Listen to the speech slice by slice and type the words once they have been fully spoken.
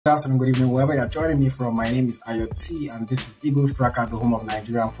afternoon, good evening, wherever you're joining me from. My name is Ayoti, and this is EaglesTracker, the home of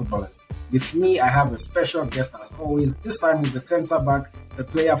Nigerian footballers. With me, I have a special guest as always. This time is the centre back, the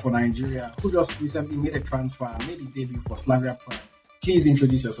player for Nigeria, who just recently made a transfer and made his debut for Slavia Prague. Please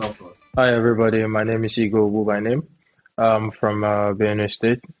introduce yourself to us. Hi everybody, my name is Igoh Ogbu by name. I'm from Benue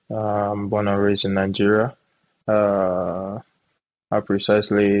State. I'm born and raised in Nigeria. I'm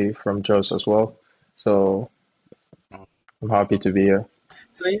precisely from Jos as well. So I'm happy to be here.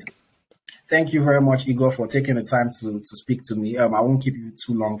 So thank you very much, Igor, for taking the time to speak to me. I won't keep you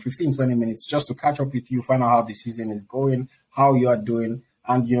too long, 15, 20 minutes, just to catch up with you, find out how the season is going, how you are doing,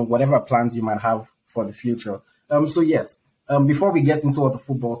 and whatever plans you might have for the future. Before we get into all the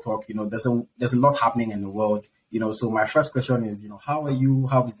football talk, there's a lot happening in the world. So my first question is, how are you?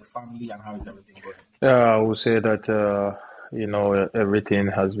 How is the family, and how is everything going? Yeah, I would say that everything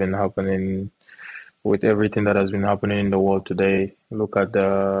has been happening. With everything that has been happening in the world today, look at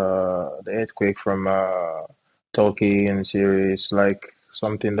the earthquake from Turkey and Syria. It's like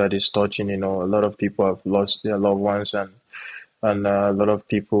something that is touching. A lot of people have lost their loved ones, and a lot of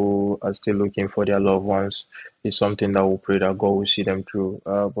people are still looking for their loved ones. It's something that we pray that God will see them through.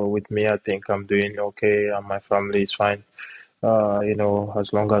 But with me, I think I'm doing okay, and my family is fine.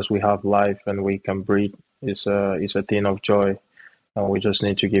 As long as we have life and we can breathe, it's a thing of joy, and we just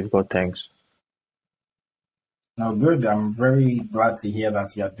need to give God thanks. Now, good. I'm very glad to hear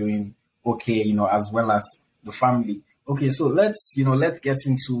that you're doing okay, as well as the family. Okay, so let's get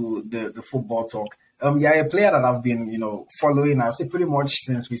into the football talk. You're a player that I've been, following, I'll say pretty much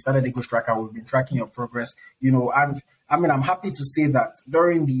since we started EaglesTracker, we've been tracking your progress, and I'm happy to say that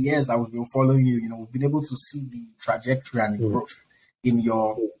during the years that we've been following you, we've been able to see the trajectory and the growth in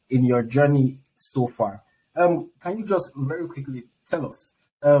your journey so far. Can you just very quickly tell us,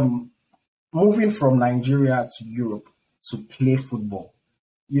 moving from Nigeria to Europe to play football,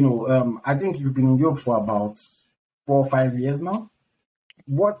 I think you've been in Europe for about 4 or 5 years now.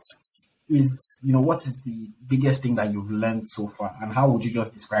 What is the biggest thing that you've learned so far, and how would you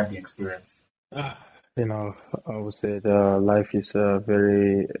just describe the experience? I would say life is a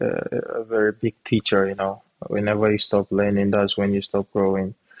very big teacher. Whenever you stop learning, that's when you stop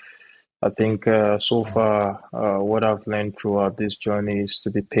growing. I think so far, what I've learned throughout this journey is to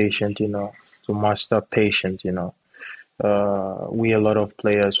be patient, to master patience, We, a lot of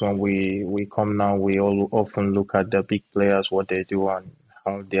players, when we come now, we all often look at the big players, what they do and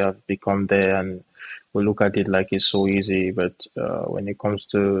how they have become there, and we look at it like it's so easy. But when it comes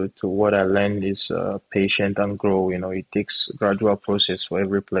to what I learned is patient and grow, it takes gradual process for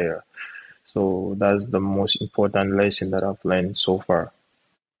every player. So that's the most important lesson that I've learned so far.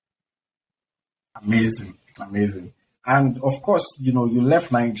 Amazing. And of course, you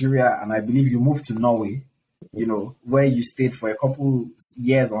left Nigeria and I believe you moved to Norway, where you stayed for a couple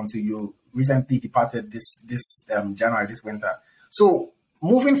years until you recently departed this January, this winter. So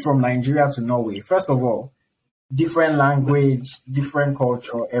moving from Nigeria to Norway, first of all, different language, different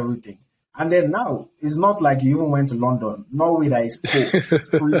culture, everything. And then now, it's not like you even went to London. Norway that is cold,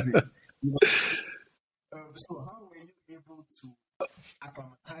 freezing. So how were you able to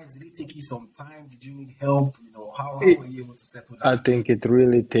acclimatize? Did it take you some time? Did you need help? How were you able to settle down? I think it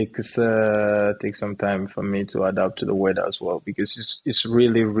really takes some time for me to adapt to the weather as well, because it's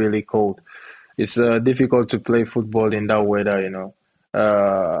really, really cold. It's difficult to play football in that weather,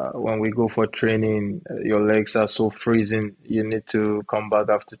 When we go for training, your legs are so freezing. You need to come back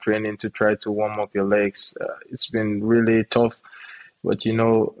after training to try to warm up your legs. It's been really tough, but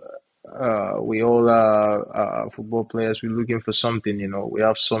we all are football players. We're looking for something, we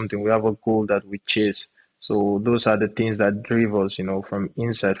have something, we have a goal that we chase. So those are the things that drive us, from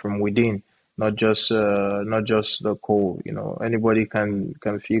inside, from within, not just the cold. Anybody can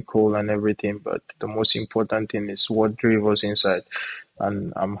feel cold and everything, but the most important thing is what drives us inside.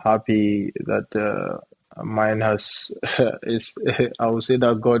 And I'm happy that mine has is. I would say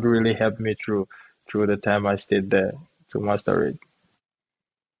that God really helped me through the time I stayed there to master it.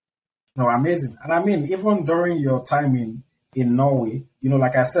 No, amazing. And even during your time in Norway,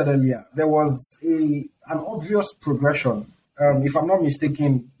 like I said earlier, there was an obvious progression. If I'm not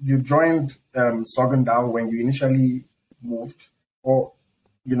mistaken, you joined Sogndal when you initially moved, or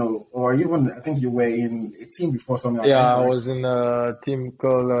even I think you were in a team before something. Yeah, I was in a team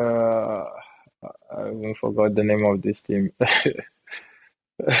called I even forgot the name of this team.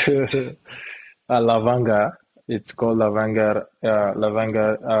 Lavanga. It's called Lavanga.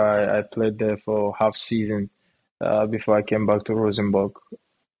 Lavanga. I played there for half season before I came back to Rosenborg,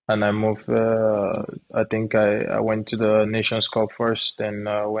 and I moved. I think I went to the Nations Cup first. Then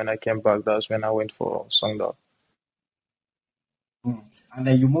when I came back, that's when I went for Sogndal. and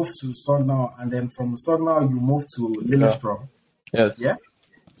then you moved to zonal, and then from zonal you moved to Yeah. EaglesTracker. Yes. Yeah.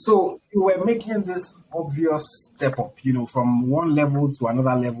 So you were making this obvious step up, from one level to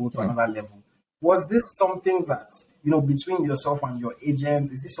another level to Mm. another level. Was this something that, between yourself and your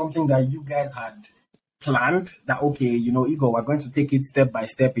agents, is this something that you guys had planned that, okay, Igoh, we're going to take it step by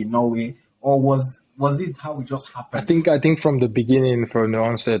step in Norway, or was it how it just I happened? think from the beginning, from the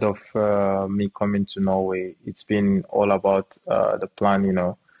onset of me coming to Norway, it's been all about the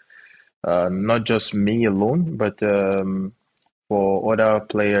plan, not just me alone, but for other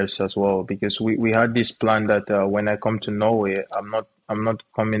players as well. Because we had this plan that when I come to Norway, I'm not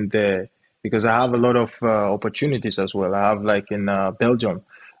coming there because I have a lot of opportunities as well. I have like in Belgium,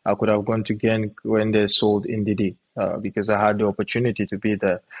 I could have gone to Ghent when they sold Ndidi because I had the opportunity to be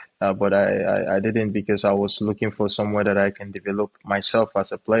there, but I didn't because I was looking for somewhere that I can develop myself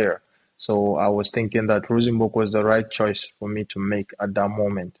as a player. So I was thinking that Rosenborg was the right choice for me to make at that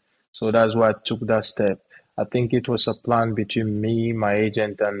moment. So that's why I took that step. I think it was a plan between me, my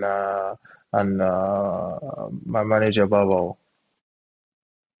agent, and my manager, Babo.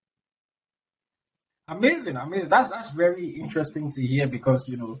 Amazing, amazing. That's very interesting to hear because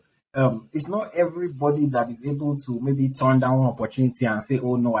it's not everybody that is able to maybe turn down one opportunity and say,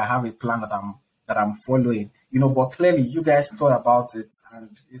 "Oh no, I have a plan that I'm following." But clearly you guys thought about it, and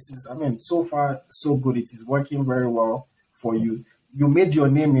it is. I mean, so far so good. It is working very well for you. You made your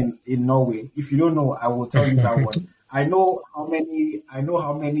name in Norway. If you don't know, I will tell you that one. I know how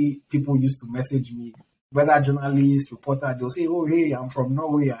many people used to message me, whether journalists, reporter, they'll say, "Oh, hey, I'm from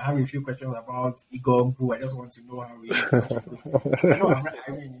Norway. I have a few questions about Igoh Ogbu. I just want to know how he is such a good." I know.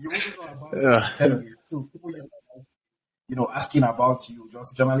 I mean, you wouldn't know about me. I'm Yeah. telling you. So people just asking about you,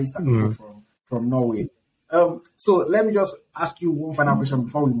 just journalists and people Mm. from Norway. So let me just ask you one final question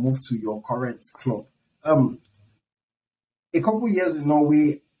before we move to your current club. Um, a couple years in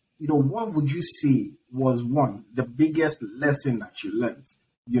Norway, what would you say was one, the biggest lesson that you learned,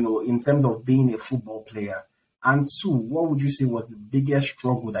 in terms of being a football player? And two, what would you say was the biggest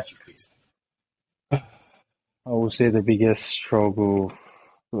struggle that you faced? I would say the biggest struggle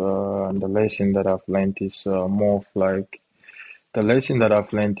and the lesson that I've learned is more of like the lesson that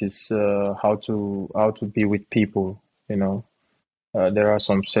I've learned is how to be with people. You know, there are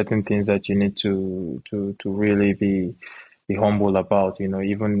some certain things that you need to really be humble about. You know,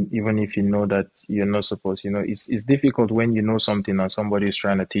 even if you know that you're not supposed. You know, it's difficult when you know something and somebody is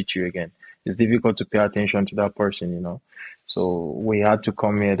trying to teach you again. It's difficult to pay attention to that person. You know, so we had to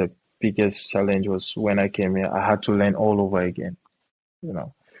come here. The biggest challenge was when I came here. I had to learn all over again. You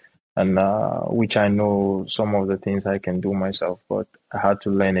know, and which I know some of the things I can do myself, but I had to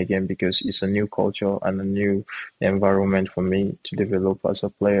learn again because it's a new culture and a new environment for me to develop as a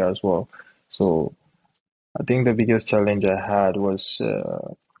player as well. So I think the biggest challenge I had was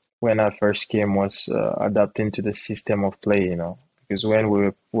when I first came was adapting to the system of play, you know, because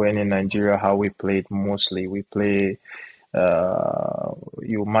when in Nigeria, how we played mostly, we play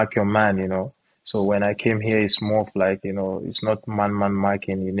you mark your man, you know. So when I came here, it's more of like, you know, it's not man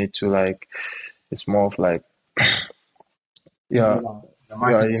marking. You need to like, it's more of like, It's yeah, the yeah,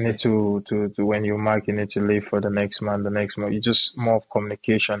 market you need space. to when you mark, you need to leave for the next man. It's just more of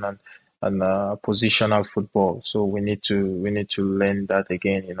communication and positional football. So we need to learn that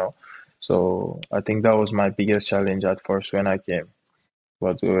again, you know. So I think that was my biggest challenge at first when I came.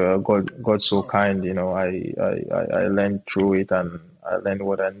 But God so Oh, kind, you know. I learned through it and I learned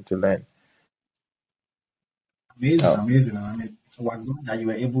what I need to learn. amazing, Yeah. amazing. And I mean, we're glad that you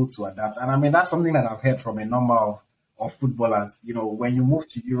were able to adapt. And I mean, that's something that I've heard from a number of footballers. When you move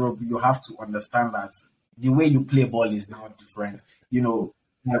to Europe, you have to understand that the way you play ball is now different.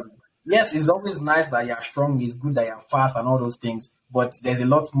 Yes, it's always nice that you're strong, it's good that you're fast and all those things, but there's a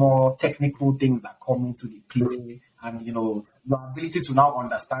lot more technical things that come into the play. And, your ability to now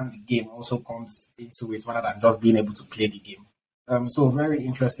understand the game also comes into it rather than just being able to play the game. So very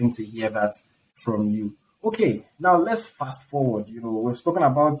interesting to hear that from you. Okay, now let's fast forward. We've spoken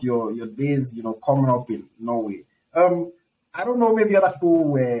about your days, coming up in Norway. Um, I don't know, maybe other people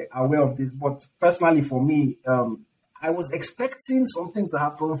were aware of this, but personally for me, I was expecting something to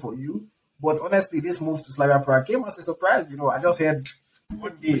happen for you. But honestly, this move to Slavia Prague came as a surprise. I just heard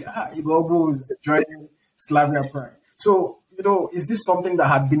one day, Igoh Ogbu is joining Slavia Prague. So, is this something that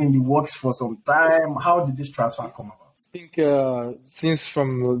had been in the works for some time? How did this transfer come about? I think since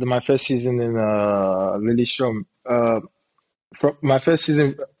from my first season in Lillestrøm, from my first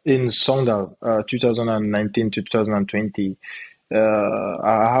season in Sogndal, 2019 to 2020, I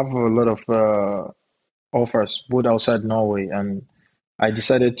have a lot of offers both outside Norway, and I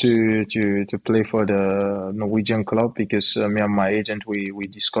decided to play for the Norwegian club because me and my agent we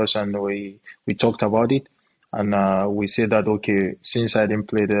discussed and we talked about it, and we said that okay, since I didn't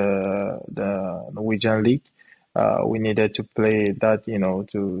play the Norwegian league, we needed to play that,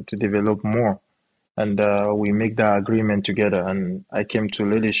 to develop more, and we make that agreement together, and I came to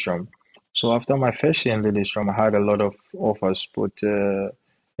Lillestrøm. So after my first year in Lillestrøm, I had a lot of offers, both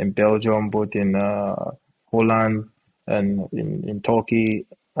in Belgium, both in Holland, and in Turkey.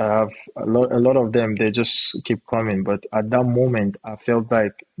 I have a lot of them. They just keep coming. But at that moment, I felt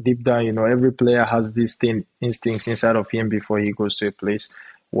like deep down, every player has this thing, instincts inside of him before he goes to a place,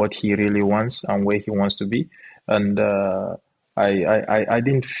 what he really wants and where he wants to be. And I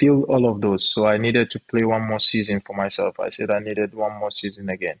didn't feel all of those. So I needed to play one more season for myself. I said I needed one more season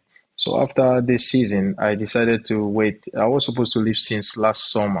again. So after this season, I decided to wait. I was supposed to leave since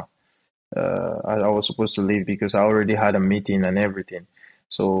last summer. I was supposed to leave because I already had a meeting and everything.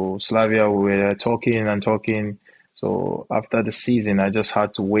 So Slavia, we were talking and talking. So after the season, I just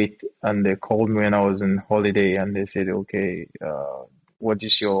had to wait. And they called me when I was on holiday, and they said, "Okay, what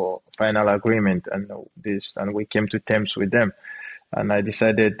is your final agreement?" And we came to terms with them. And I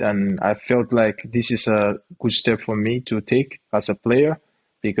decided, and I felt like this is a good step for me to take as a player,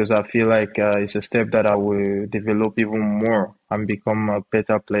 because I feel like it's a step that I will develop even more and become a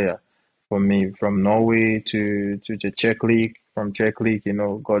better player. For me, from Norway to the Czech League, from Czech League,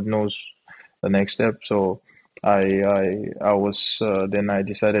 God knows the next step. So I was then I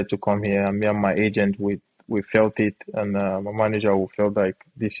decided to come here, and me and my agent we felt it, and my manager we felt like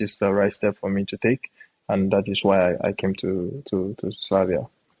this is the right step for me to take, and that is why I came to Slavia.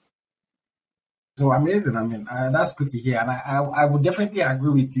 So amazing. I mean, that's good to hear. And I would definitely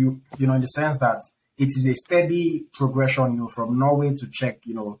agree with you, in the sense that it is a steady progression, from Norway to Czech,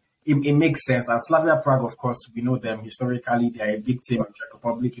 it makes sense. And Slavia Prague, of course, we know them historically. They are a big team in Czech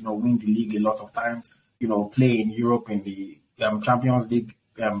Republic, win the league a lot of times, play in Europe in the Champions League,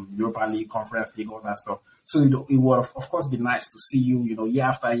 Europa League, Conference League, all that stuff. So it would, of course, be nice to see you, year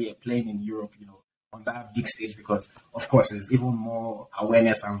after year playing in Europe, on that big stage, because, of course, there's even more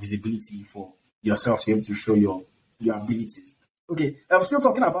awareness and visibility for yourself to be able to show your abilities. Okay, I'm still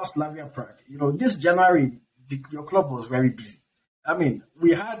talking about Slavia Prague. This January, your club was very busy. I mean,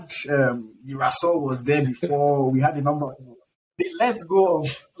 we had Iraso was there before. We had a number of people. They let go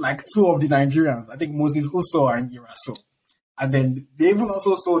of like two of the Nigerians. I think Moses Uso and Iraso. And then they even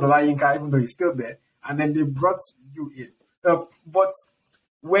also sold Olayinka, even though he's still there. And then they brought you in. But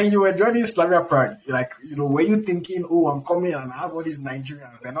when you were joining Slavia Prague, were you thinking, "Oh, I'm coming and I have all these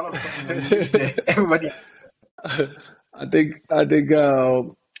Nigerians"? They're not coming and there. Everybody. I think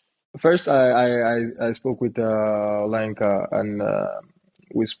first I spoke with Olayinka, and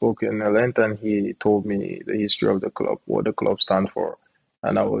we spoke in length, and he told me the history of the club, what the club stands for,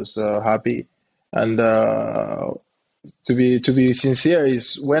 and I was happy. And to be sincere,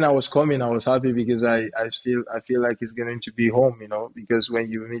 is when I was coming, I was happy because I feel like it's going to be home, because when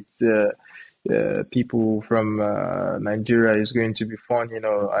you meet people from Nigeria, it's going to be fun,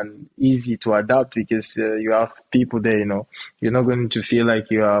 and easy to adapt because you have people there, you're not going to feel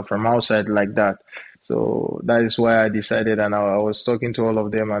like you are from outside like that. So that is why I decided, and I was talking to all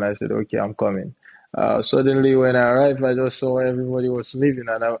of them, and I said, okay, I'm coming. Suddenly when I arrived, I just saw everybody was leaving,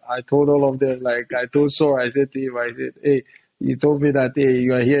 and I told all of them, like I told Sor, I said to him, I said, "Hey, you told me that, hey,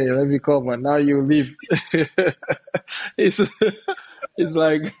 you are here, let me come, and now you leave." it's it's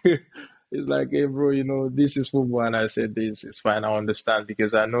like it's like, "Hey, bro, this is football," and I said, "This is fine, I understand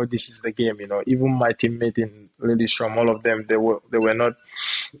because I know this is the game." Even my teammate in Lillestrøm, all of them,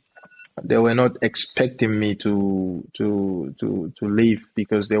 they were not expecting me to leave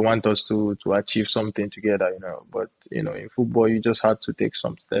because they want us to achieve something together, But in football, you just had to take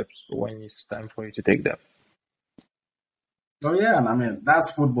some steps when it's time for you to take them. So yeah, and I mean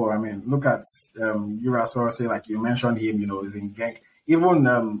that's football. I mean, look at Urasaur, say like you mentioned him, is in Genk. Even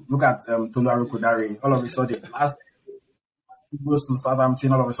look at Tolu Kodare. All of a sudden, last he goes to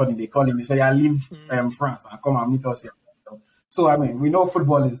Southampton. All of a sudden, they call him. They say, "Yeah, leave France and come and meet us here." So I mean, we know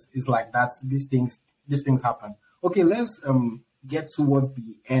football is like that. These things happen. Okay, let's get towards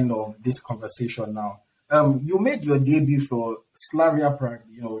the end of this conversation now. You made your debut for Slavia Prague,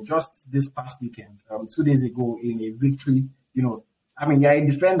 just this past weekend, 2 days ago in a victory. I mean, you're a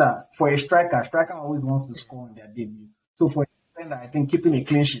defender. For a striker, always wants to score on their debut. So for a defender, I think keeping a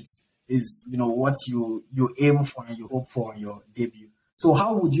clean sheet is, what you aim for and you hope for on your debut. So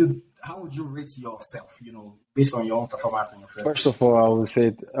how would you rate yourself, based on your own performance in your first First of all, I would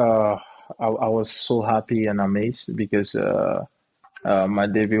say I was so happy and amazed because My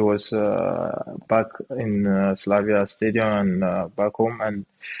debut was back in Slavia Stadium and back home, and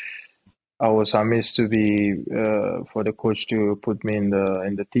I was amazed to be for the coach to put me in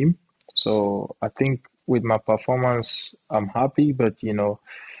the team. So I think with my performance, I'm happy. But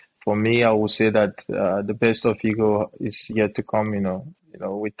for me, I would say that the best of Igoh is yet to come.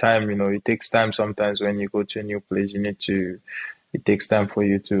 With time, it takes time sometimes when you go to a new place. It takes time for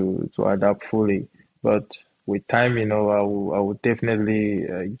you to adapt fully. But with time, I will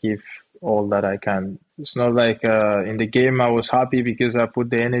definitely give all that I can. It's not like in the game I was happy because I put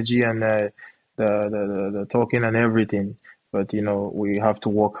the energy and the talking and everything. But we have to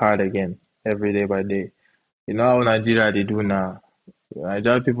work hard again every day by day. You know how Nigeria they do now.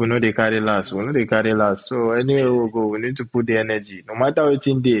 Nigerian people know they carry last. We know they carry last. So anywhere we go, we need to put the energy. No matter what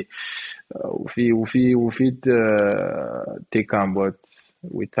in day, we fit take them, but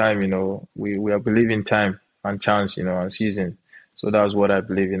with time, we are believing time and chance, and season. So that's what I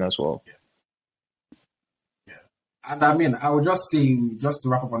believe in as well. Yeah. And I mean, I would just say, just to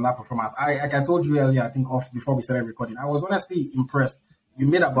wrap up on that performance, like I told you earlier, I think off before we started recording, I was honestly impressed. You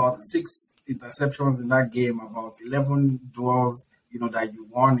made about 6 interceptions in that game, about 11 duels, that you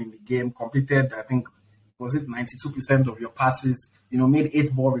won in the game, completed, I think, was it 92% of your passes, made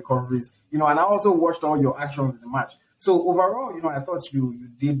 8 ball recoveries, and I also watched all your actions in the match. So overall, I thought you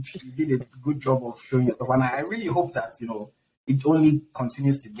did a good job of showing yourself. And I really hope that, it only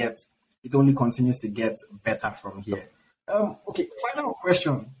continues to get it only continues to get better from here. Okay, final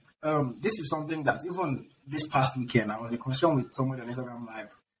question. This is something that even this past weekend, I was in a conversation with somebody on Instagram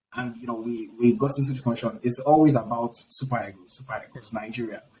Live, and we got into this conversation. It's always about Super Eagles,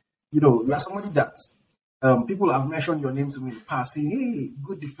 Nigeria. You're somebody that people have mentioned your name to me in the past, saying, "Hey,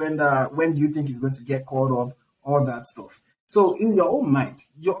 good defender. When do you think he's going to get called up?" All that stuff. So, in your own mind,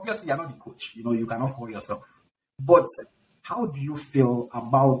 you obviously are not the coach. You cannot call yourself. But how do you feel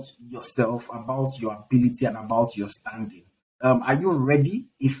about yourself, about your ability, and about your standing? Are you ready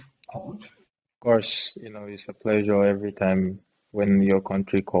if called? Of course, it's a pleasure every time when your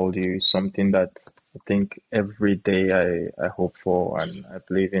country called you. It's something that I think every day I hope for and I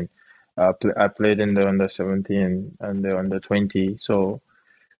believe in. I played in the under 17 and the under 20, so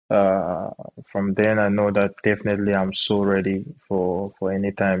uh, from then I know that definitely I'm so ready for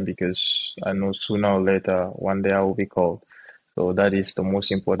any time because I know sooner or later one day I will be called. So that is the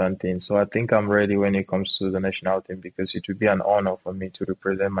most important thing. So I think I'm ready when it comes to the national team because it would be an honor for me to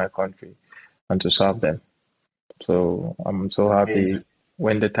represent my country and to serve them. So I'm so happy Amazing.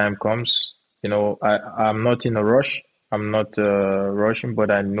 when the time comes. I'm not in a rush. I'm not rushing,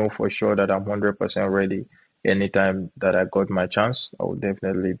 but I know for sure that I'm 100% ready. Anytime that I got my chance, I will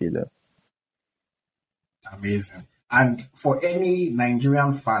definitely be there. Amazing. And for any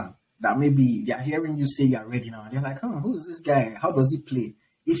Nigerian fan that maybe they're hearing you say you're ready now, they're like, who's this guy? How does he play?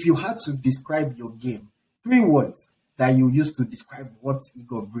 If you had to describe your game, 3 words that you use to describe what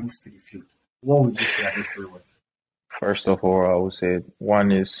Igor brings to the field, what would you say are those 3 words? First of all, I would say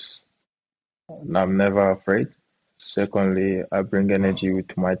one is I'm never afraid. Secondly, I bring Oh, energy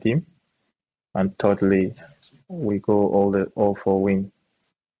to my team. And thirdly, yeah. we go all for win.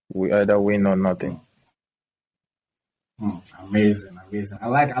 We either win or nothing. Amazing, amazing. I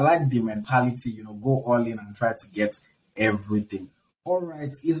like the mentality, go all in and try to get everything. All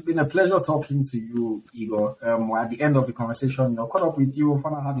right. It's been a pleasure talking to you, Igor. We're at the end of the conversation, caught up with you,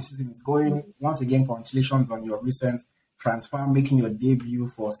 find out how the season is going. Once again, congratulations on your recent transfer, making your debut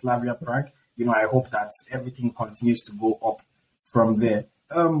for Slavia Prague. I hope that everything continues to go up from there.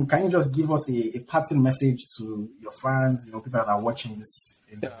 Can you just give us a parting message to your fans, people that are watching this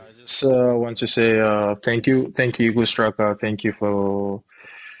Yeah, interview? I just want to say thank you, EaglesTracker. Thank you for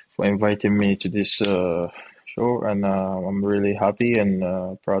inviting me to this show, and I'm really happy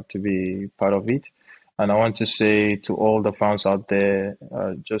and proud to be part of it. And I want to say to all the fans out there,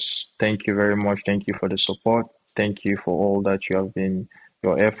 just thank you very much. Thank you for the support. Thank you for all that you have been,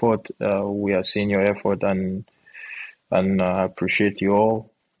 your effort. We are seeing your effort, and I appreciate you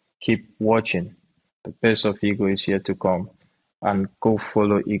all. Keep watching. The best of Ego is yet to come, and go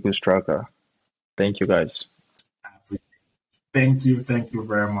follow Eagles Tracker. Thank you, guys. Thank you. Thank you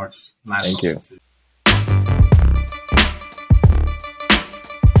very much. Nice Thank talking you. to you.